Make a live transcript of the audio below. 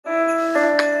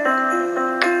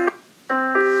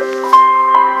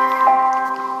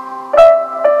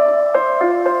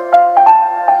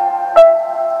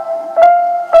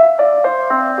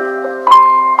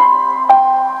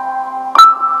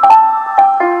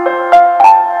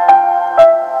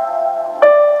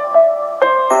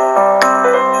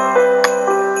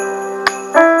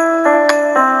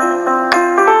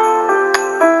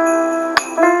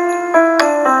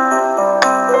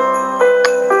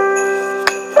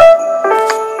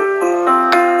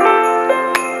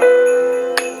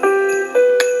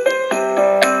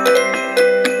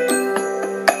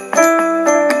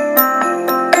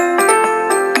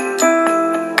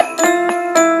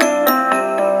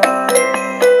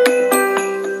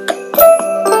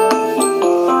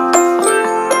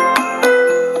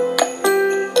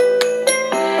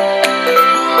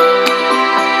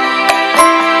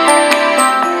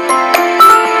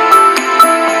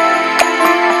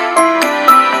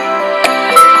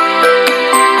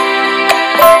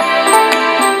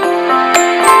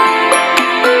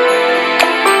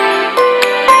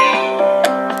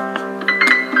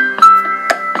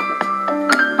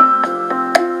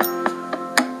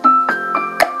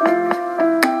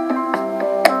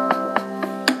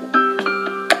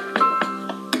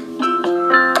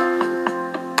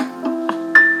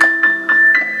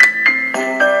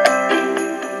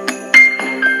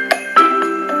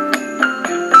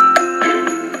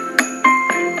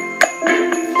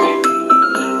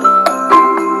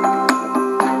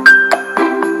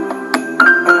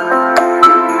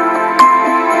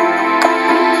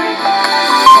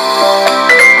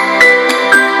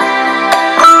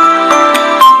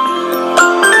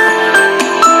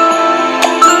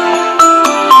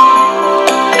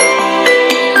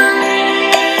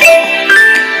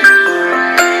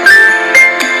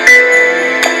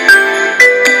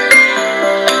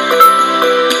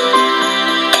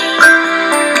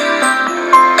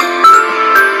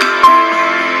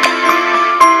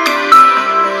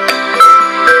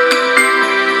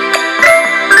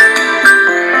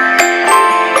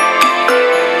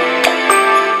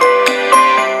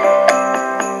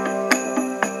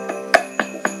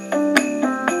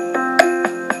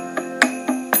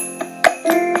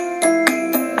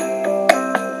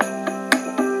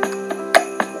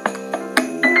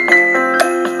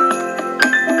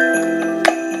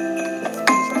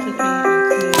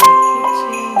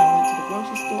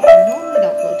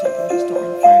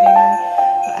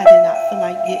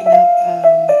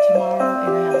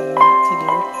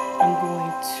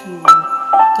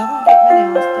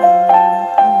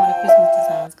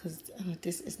but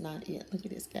this is not it. Look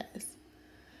at this, guys.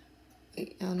 I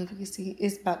don't know if you can see.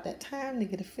 It's about that time to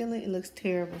get a feeling. It looks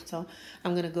terrible. So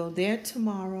I'm going to go there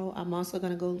tomorrow. I'm also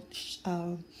going to go,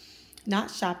 not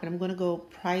shopping. I'm going to go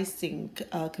pricing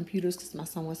computers because my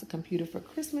son wants a computer for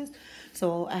Christmas.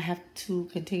 So I have to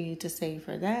continue to save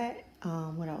for that.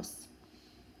 What else?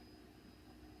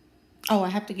 Oh, I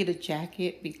have to get a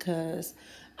jacket because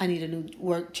I need a new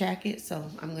work jacket. So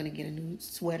I'm going to get a new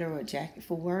sweater or a jacket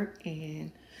for work.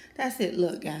 And that's it.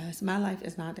 Look, guys, my life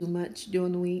is not too much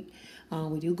during the week.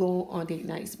 We do go on date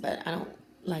nights, but I don't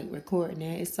like recording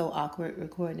that. It's so awkward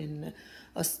recording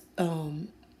in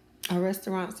a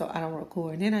restaurant, so I don't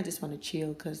record. And then I just want to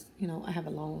chill because, you know, I have a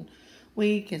long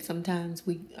week and sometimes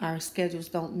our schedules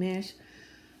don't mesh.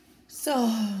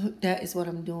 So that is what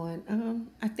I'm doing.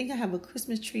 I think I have a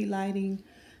Christmas tree lighting.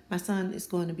 My son is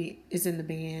in the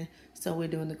band, so we're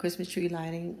doing the Christmas tree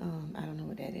lighting. I don't know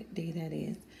what day that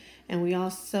is. And we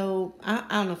also, I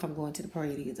don't know if I'm going to the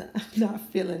parade either. I'm not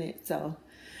feeling it. So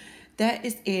that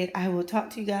is it. I will talk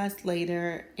to you guys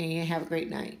later and have a great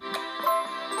night.